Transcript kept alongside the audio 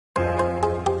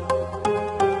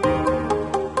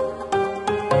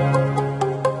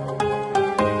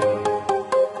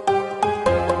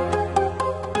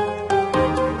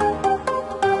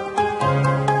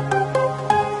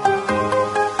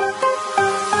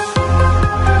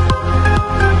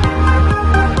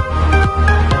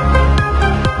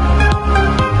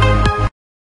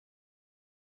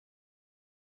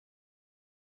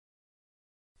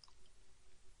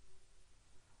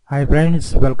Hi friends,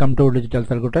 welcome to digital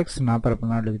Telugu tax. నా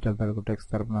తరపున digital Telugu tax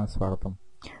తరపున స్వాగతం.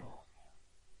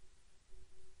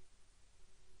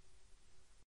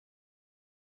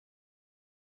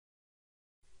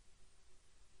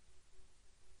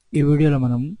 ఈ వీడియోలో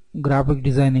మనం graphic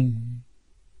designing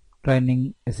training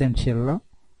ఎసెన్షియల్లో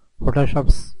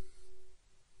Photoshops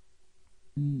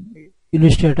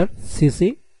Illustrator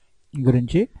CC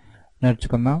గురించి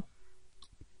నేర్చుకుందాం.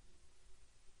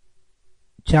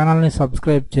 ఛానల్ని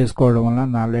సబ్స్క్రైబ్ చేసుకోవడం వల్ల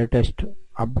నా లేటెస్ట్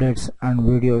అప్డేట్స్ అండ్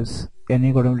వీడియోస్ అన్నీ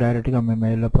కూడా డైరెక్ట్గా మీ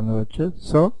మెయిల్లో పొందవచ్చు.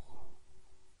 సో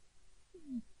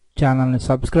ఛానల్ని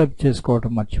సబ్స్క్రైబ్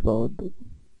చేసుకోవడం మర్చిపోవద్దు.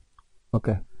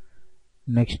 ఓకే,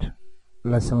 నెక్స్ట్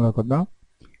లెసన్లోకి వద్దాం.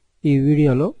 ఈ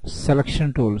వీడియోలో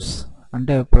సెలక్షన్ టూల్స్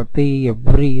అంటే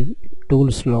ఎవ్రీ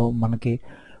టూల్స్లో మనకి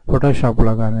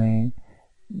ఫోటోషాప్లో కానీ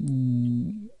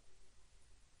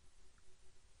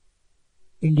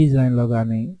ఇండిజైన్లో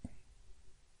కానీ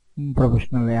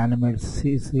ప్రొఫెషనల్ యానిమేట్స్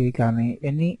సిసి కానీ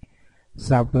ఎనీ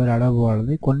సాఫ్ట్వేర్ అడోబ్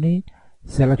వాళ్ళది కొన్ని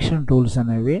సెలక్షన్ టూల్స్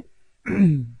అనేవి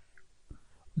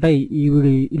ఉంటాయి. ఈ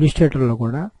ఇల్లుస్ట్రేటర్లో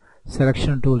కూడా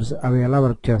సెలక్షన్ టూల్స్ అవి ఎలా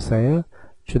వర్క్ చేస్తాయో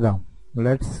చూద్దాం.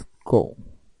 Let's go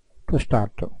to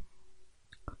start.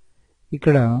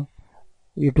 ఇక్కడ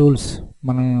ఈ టూల్స్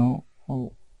మనం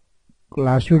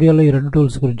లాస్ట్ వీడియోలో ఈ రెండు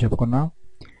టూల్స్ గురించి చెప్పుకున్నాం.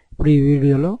 ఇప్పుడు ఈ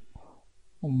వీడియోలో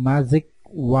మ్యాజిక్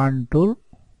వన్ టూల్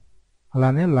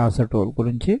అలానే లాసర్ టూల్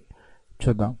గురించి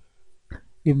చూద్దాం.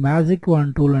 ఈ మ్యాజిక్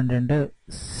వన్ టూల్ అంటే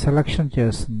సెలక్షన్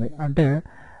చేస్తుంది. అంటే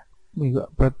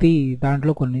ప్రతి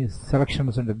దాంట్లో కొన్ని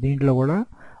సెలక్షన్స్ ఉంటాయి. దీంట్లో కూడా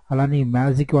అలానే ఈ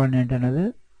మ్యాజిక్ వన్ ఏంటనేది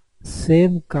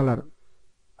సేమ్ కలర్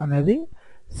అనేది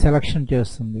సెలక్షన్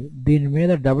చేస్తుంది. దీని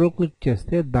మీద డబుల్ క్లిక్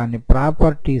చేస్తే దాని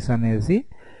ప్రాపర్టీస్ అనేసి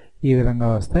ఈ విధంగా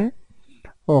వస్తాయి.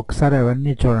 ఒకసారి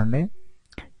అవన్నీ చూడండి.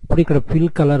 ఇప్పుడు ఇక్కడ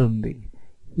ఫిల్ కలర్ ఉంది.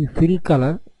 ఈ ఫిల్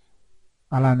కలర్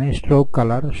అలానే stroke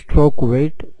colour, stroke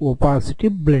wait, opacity,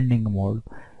 blending mode,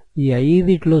 ఈ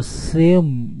ఐదిట్లో సేమ్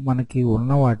మనకి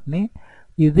ఉన్న వాటిని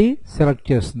ఇది సెలెక్ట్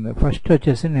చేస్తుంది. ఫస్ట్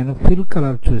వచ్చేసి నేను ఫిల్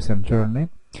కలర్ చూసాను. చూడండి,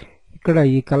 ఇక్కడ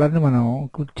ఈ కలర్ని మనం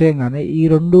క్లిక్ చేయగానే ఈ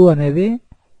రెండు అనేది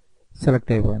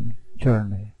సెలెక్ట్ అయిపోయింది.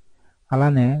 చూడండి,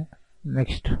 అలానే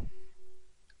నెక్స్ట్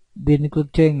దీన్ని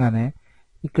క్లిక్ చేయగానే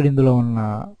ఇక్కడ ఇందులో ఉన్న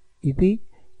ఇది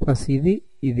ప్లస్ ఇది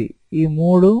ఈ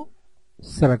మూడు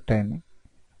సెలెక్ట్ అయినాయి.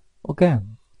 ఓకే,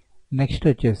 నెక్స్ట్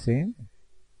వచ్చేసి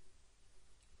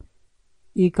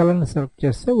ఈ కలర్ని సెలెక్ట్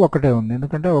చేస్తే ఒకటే ఉంది,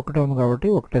 ఎందుకంటే ఒకటే ఉంది కాబట్టి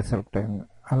ఒకటే సెలెక్ట్ అయింది.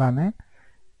 అలానే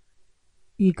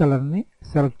ఈ కలర్ని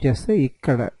సెలెక్ట్ చేస్తే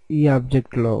ఇక్కడ ఈ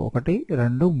ఆబ్జెక్ట్లో 1,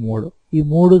 2, 3 ఈ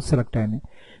మూడు సెలెక్ట్ అయినాయి.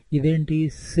 ఇదేంటి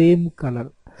సేమ్ కలర్.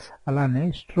 అలానే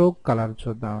స్ట్రోక్ కలర్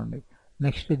చూద్దామండి.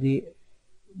 నెక్స్ట్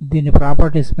దీని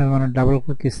ప్రాపర్టీస్ మీద మనం డబుల్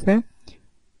క్లిక్ ఇస్తే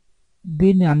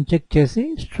దీన్ని అన్చెక్ చేసి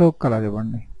స్ట్రోక్ కలర్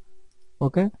ఇవ్వండి.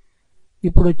 ఓకే,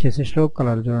 ఇప్పుడు వచ్చేసి స్ట్రోక్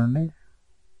కలర్ చూడండి,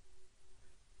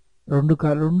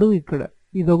 రెండు ఇక్కడ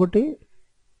ఇదొకటి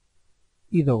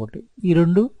ఈ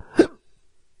రెండు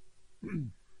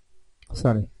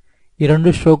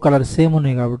స్ట్రోక్ కలర్ సేమ్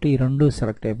ఉన్నాయి కాబట్టి ఈ రెండు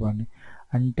సెలెక్ట్ అయిపోయింది.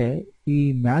 అంటే ఈ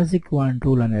మ్యాజిక్ వన్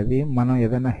టూల్ అనేది మనం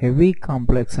ఏదైనా హెవీ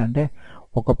కాంప్లెక్స్ అంటే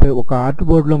ఒక ఆర్ట్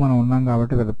బోర్డ్లో మనం ఉన్నాం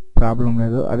కాబట్టి పెద్ద ప్రాబ్లం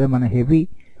లేదు. అదే మన హెవీ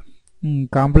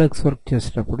కాంప్లెక్స్ వర్క్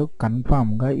చేసేటప్పుడు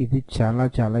కన్ఫామ్గా ఇది చాలా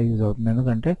చాలా యూజ్ అవుతుంది.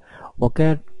 ఎందుకంటే ఒకే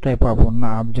టైప్ ఆఫ్ ఉన్న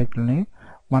ఆబ్జెక్ట్ని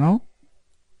మనం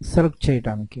సెలెక్ట్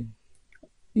చేయటానికి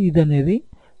ఇది అనేది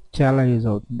చాలా యూజ్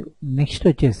అవుతుంది. నెక్స్ట్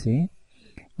వచ్చేసి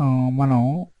మనం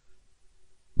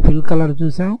ఫిల్ కలర్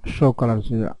చూసాం, స్ట్రోక్ కలర్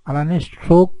చూసాం. అలానే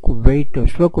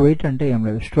స్ట్రోక్ వెయిట్ అంటే ఏం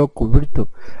లేదు, స్ట్రోక్ విడ్త్.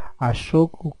 ఆ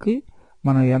స్ట్రోక్కి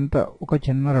మనం ఎంత ఒక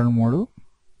చిన్న 2-3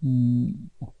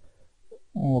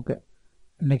 ఓకే.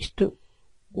 నెక్స్ట్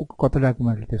ఒక కొత్త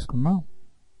డాక్యుమెంట్లు తీసుకుందాం.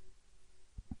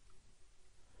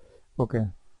 ఓకే,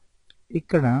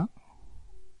 ఇక్కడ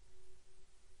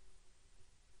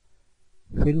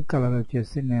ఫిల్ కలర్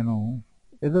వచ్చేసి నేను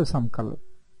ఏదో సమ్ కలర్,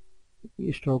 ఈ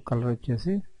స్ట్రోక్ కలర్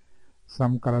వచ్చేసి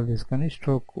సమ్ కలర్ తీసుకొని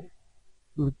స్ట్రోక్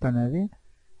విడ్త్ అనేది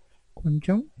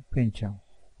కొంచెం పెంచాం.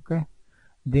 ఓకే,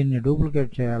 దీన్ని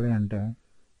డూప్లికేట్ చేయాలి అంటే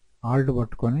ఆల్ట్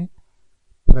పట్టుకొని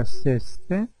ప్రెస్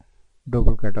చేస్తే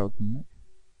డూప్లికేట్ అవుతుంది.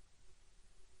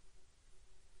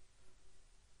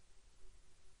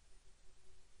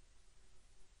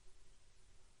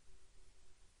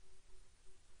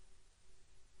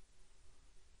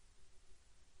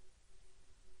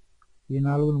 ఈ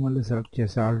 4ని మళ్ళీ సెలెక్ట్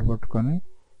చేసి ఆల్ట్ పట్టుకొని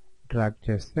డ్రాగ్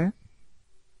చేస్తే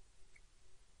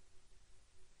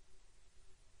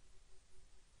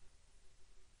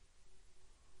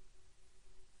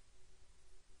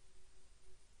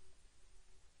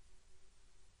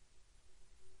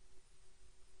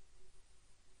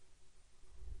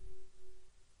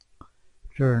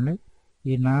చూడండి,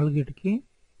 ఈ 4కి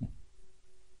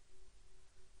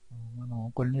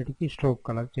కొన్నిటికి స్ట్రోక్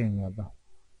కలర్ చేంజ్ చేద్దాం.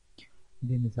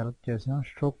 దీన్ని సెలెక్ట్ చేసాం.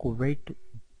 స్ట్రోక్ వెయిట్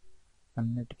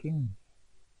అన్నిటికీ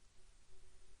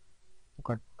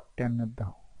ఒక 10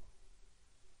 ఇద్దాం.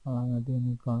 అలానే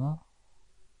దీనికి కూడా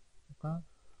ఒక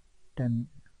 10,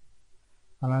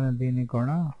 అలానే దీనికి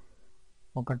కూడా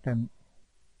ఒక 10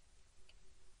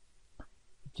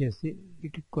 ఇచ్చేసి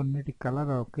ఇటు కొన్నిటి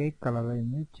కలర్ ఒకే కలర్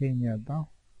అయింది చేంజ్ చేద్దాం.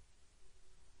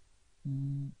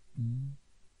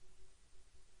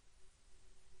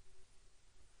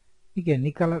 మీకు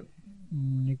ఎన్ని కలర్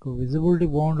మీకు విజిబిలిటీ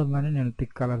బాగుంటుందని నేను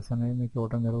థిక్ కలర్స్ అనేవి మీకు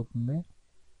ఇవ్వటం జరుగుతుంది.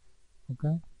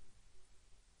 ఓకే,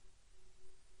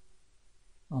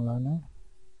 అలానే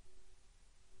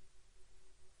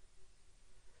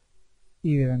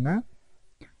ఈ విధంగా.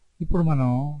 ఇప్పుడు మనం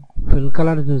ఫిల్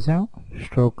కలర్ చూసాం,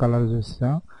 స్ట్రోక్ కలర్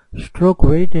చూసాం. స్ట్రోక్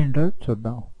వెయిట్ ఏంటో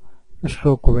చూద్దాం.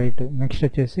 స్ట్రోక్ వెయిట్ నెక్స్ట్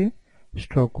వచ్చేసి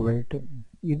స్ట్రోక్ వెయిట్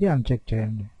ఇది అన్చెక్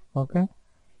చేయండి. ఓకే,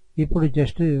 ఇప్పుడు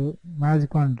జస్ట్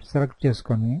మ్యాజిక్ సెలెక్ట్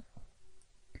చేసుకొని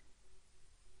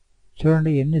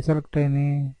చూడండి ఎన్ని సెలెక్ట్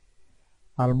అయినాయి.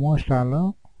 ఆల్మోస్ట్ ఆల్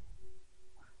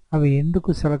అవి ఎందుకు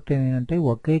సెలెక్ట్ అయినాయి అంటే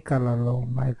ఒకే కలర్లో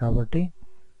ఉన్నాయి కాబట్టి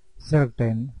సెలెక్ట్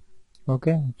అయింది.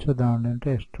 ఓకే, చూద్దామండి.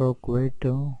 అంటే స్ట్రోక్ వెయిట్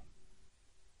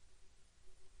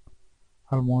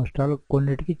ఆల్మోస్ట్ ఆల్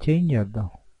కొన్నిటికి చేంజ్ చేద్దాం.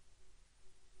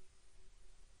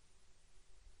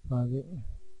 అది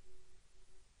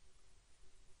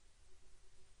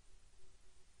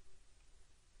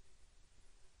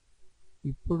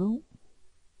ఇప్పుడు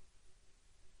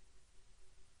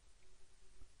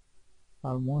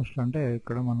ఆల్మోస్ట్ అంటే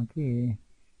ఇక్కడ మనకి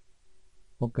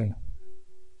ఓకే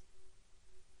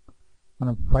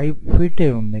మన 5 feet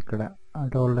ఉంది ఇక్కడ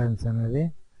టోలరెన్స్ అనేది.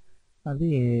 అది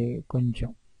కొంచెం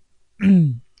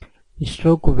ఈ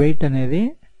స్ట్రోక్ వెయిట్ అనేది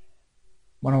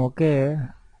మనం ఒకే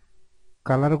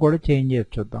కలర్ కూడా చేంజ్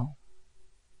చేయొచ్చు. చూద్దాం.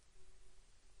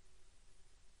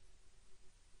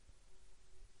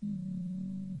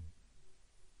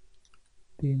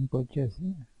 దీనికి వచ్చేసి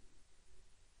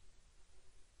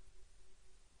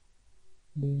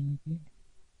దీనికి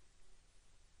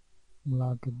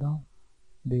బ్లాక్ ఇద్దాం.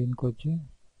 దీనికి వచ్చి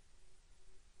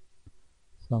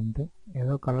సంథింగ్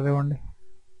ఏదో కలర్ ఇవ్వండి.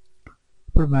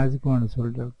 ఇప్పుడు మ్యాజిక్ వాండ్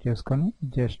సెలెక్ట్ చేసుకొని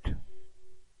జస్ట్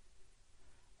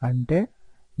అంటే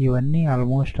ఇవన్నీ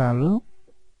ఆల్మోస్ట్ ఆల్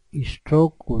ఈ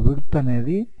స్ట్రోక్ విడ్త్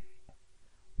అనేది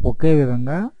ఒకే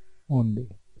విధంగా ఉంది.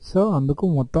 సో అందుకు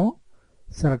మొత్తం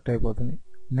సెలెక్ట్ అయిపోతుంది.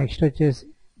 నెక్స్ట్ వచ్చేసి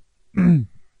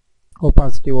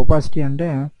ఒపాసిటీ. ఒపాసిటీ అంటే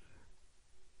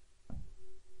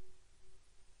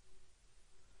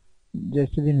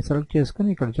జస్ట్ దీన్ని సెలెక్ట్ చేసుకొని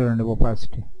ఇక్కడ చూడండి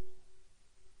ఒపాసిటీ.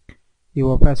 ఈ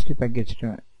ఒపాసిటీ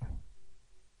తగ్గించడమే.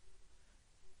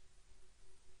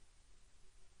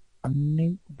 అన్నీ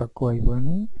తక్కువ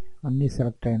అయిపోయినాయి, అన్నీ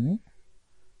సెలెక్ట్ అయినాయి.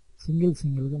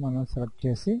 సింగిల్గా మనం సెలెక్ట్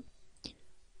చేసి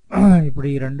ఇప్పుడు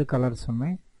ఈ 2 కలర్స్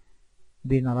ఉన్నాయి.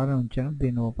 దీన్ని అలానే ఉంచాను.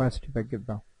 దీన్ని ఒపాసిటీ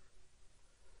తగ్గిద్దాం.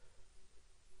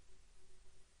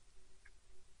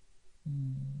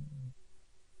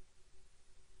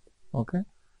 ఓకే,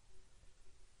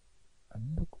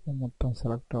 అందుకు మొత్తం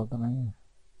సెలెక్ట్ అవుతున్నాయి.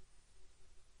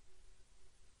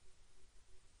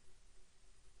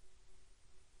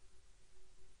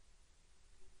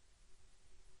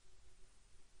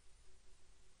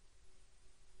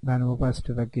 దాని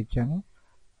ఒపాసిటీ తగ్గించాను.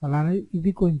 అలానే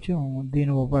ఇది కొంచెం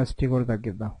దీని ఒపాసిటీ కూడా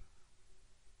తగ్గిద్దాం.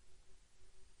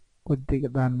 కొద్దిగా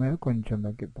దాని మీద కొంచెం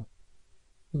తగ్గిద్దాం.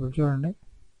 ఇప్పుడు చూడండి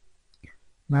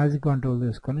మ్యాజిక్ కంట్రోల్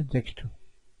తీసుకొని జస్ట్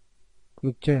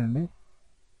క్లిక్ చేయండి.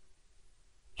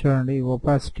 చూడండి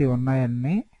ఒపాసిటీ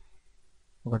ఉన్నాయన్నీ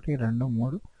 1 2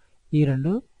 3 ఈ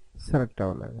 2 సెలెక్ట్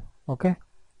అవ్వలేదు. ఓకే,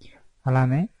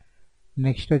 అలానే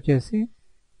నెక్స్ట్ వచ్చేసి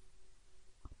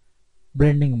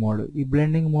బ్లెండింగ్ మోడ్. ఈ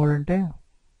బ్లెండింగ్ మోడ్ అంటే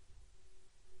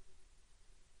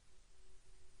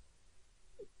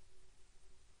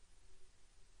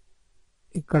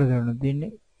ఇక్కడ చూడండి. దీన్ని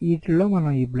వీటిలో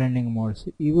మనం ఈ బ్లెండింగ్ మోడ్స్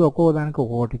ఇవి ఒక్కొక్కదానికి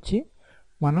ఒక్కొక్కటి ఇచ్చి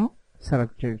మనం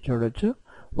సెలెక్ట్ చూడొచ్చు.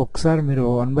 ఒకసారి మీరు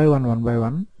 1 by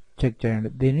 1 చెక్ చేయండి.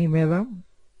 దీని మీద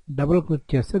డబుల్ క్లిక్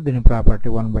చేస్తే దీని property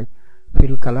 1 by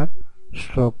fill colour,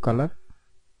 stroke colour,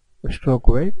 stroke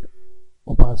wait,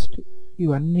 opacity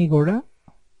ఇవన్నీ కూడా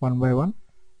 1 by 1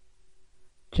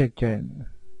 చెక్ చేయండి.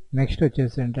 నెక్స్ట్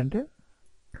వచ్చేసి ఏంటంటే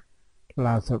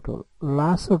లాసో టూల్.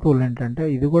 లాసో టూల్ ఏంటంటే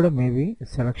ఇది కూడా మేబీ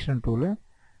సెలక్షన్ టూలే,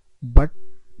 బట్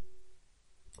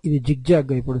ఇది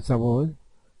జిగ్జాగ్. ఇప్పుడు సపోజ్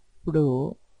ఇప్పుడు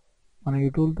మనం ఈ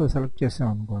టూల్తో సెలెక్ట్ చేసాం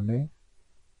అనుకోండి,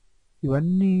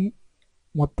 ఇవన్నీ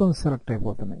మొత్తం సెలెక్ట్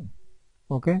అయిపోతున్నాయి.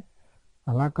 ఓకే,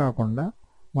 అలా కాకుండా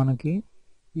మనకి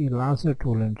ఈ లాసో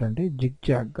టూల్ ఏంటంటే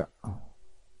జిగ్జాగ్గా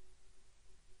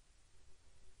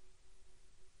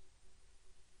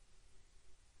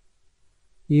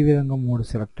ఈ విధంగా 3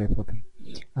 సెలెక్ట్ అయిపోతాయి.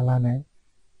 అలానే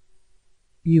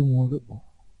ఈ 3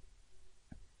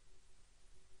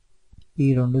 ఈ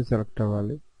 2 సెలెక్ట్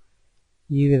అవ్వాలి.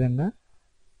 ఈ విధంగా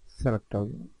సెలెక్ట్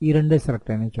అవుతుంది. ఈ 2 సెలెక్ట్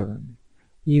అయినాయి చూడండి.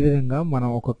 ఈ విధంగా మనం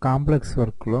ఒక కాంప్లెక్స్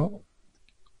వర్క్లో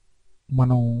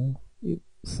మనం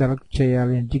సెలెక్ట్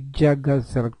చేయాలి, జిగ్జాగ్గా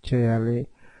సెలెక్ట్ చేయాలి.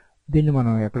 దీన్ని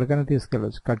మనం ఎక్కడికైనా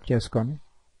తీసుకెళ్ళవచ్చు. కట్ చేసుకొని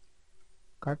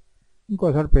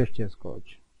ఇంకోసారి పేస్ట్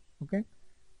చేసుకోవచ్చు. ఓకే,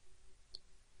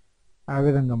 ఆ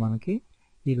విధంగా మనకి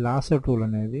ఈ లాసో టూల్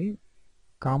అనేది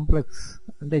కాంప్లెక్స్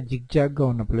అంటే జిగ్జాగ్గా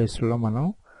ఉన్న ప్లేస్లో మనం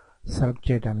సెలెక్ట్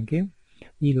చేయడానికి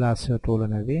ఈ లాసో టూల్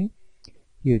అనేది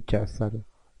యూజ్ చేస్తారు.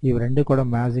 ఇవి రెండు కూడా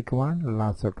మ్యాజిక్ వాండ్,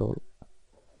 లాసో టూల్,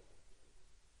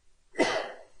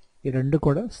 ఈ రెండు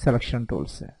కూడా సెలక్షన్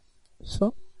టూల్సే. So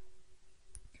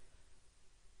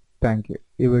thank you.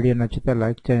 ఈ వీడియో నచ్చితే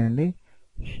లైక్ చేయండి,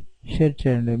 షేర్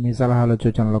చేయండి. మీ సలహాలు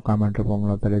సూచనలు కామెంట్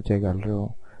రూపంలో తెలియజేయగలరు.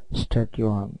 Stay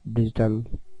tuned digital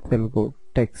Telugu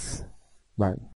tax. Bye.